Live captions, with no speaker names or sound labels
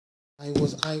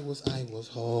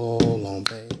hold on,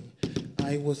 babe.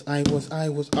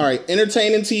 All right,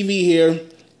 entertaining TV here.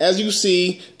 As you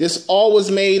see, this all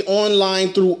was made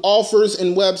online through offers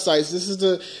and websites. This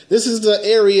is the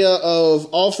area of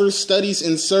offers, studies,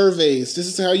 and surveys. This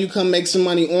is how you come make some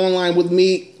money online with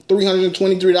me.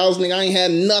 $323, nigga. I ain't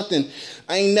had nothing.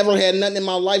 I ain't never had nothing in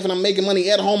my life, and I'm making money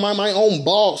at home. I'm my own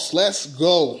boss. Let's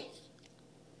go.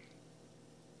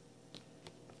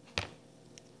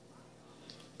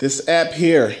 This app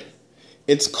here,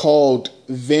 it's called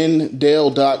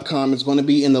vindale.com. It's going to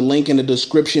be in the link in the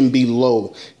description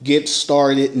below. Get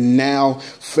started now.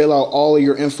 Fill out all of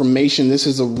your information. This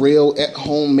is a real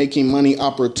at-home making money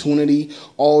opportunity.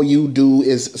 All you do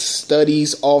is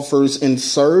studies, offers, and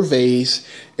surveys.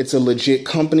 It's a legit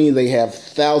company. They have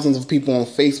thousands of people on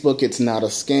Facebook. It's not a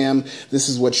scam. This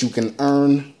is what you can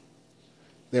earn.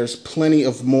 There's plenty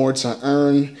of more to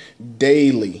earn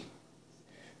daily.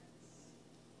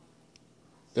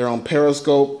 They're on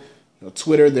Periscope,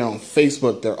 Twitter, they're on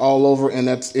Facebook, they're all over, and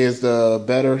that is the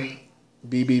Better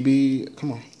BBB,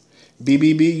 come on,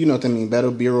 BBB, you know what I mean,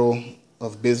 Better Bureau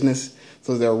of Business.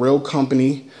 So they're a real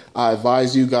company. I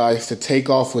advise you guys to take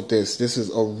off with this. This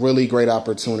is a really great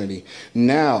opportunity.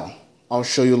 Now, I'll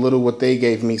show you a little what they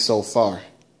gave me so far.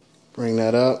 Bring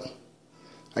that up.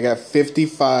 I got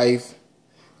 55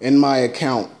 in my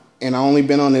account, and I only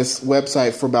been on this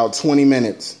website for about 20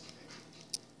 minutes.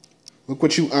 Look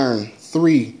what you earn.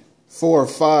 $3, $4,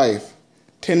 $5,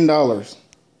 $10.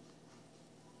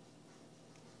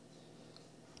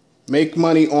 Make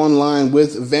money online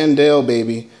with Vindale,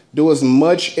 baby. Do as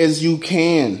much as you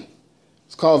can.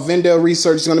 It's called Vindale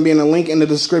Research. It's going to be in the link in the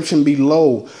description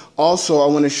below. Also, I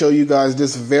want to show you guys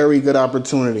this very good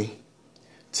opportunity.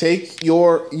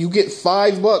 You get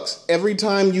 $5 every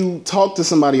time you talk to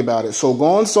somebody about it. So go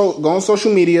on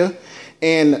social media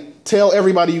and tell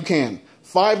everybody you can.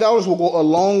 $5 will go a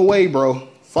long way, bro.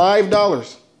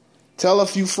 $5. Tell a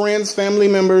few friends, family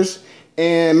members,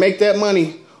 and make that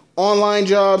money. Online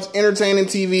jobs, entertaining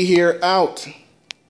TV here, out.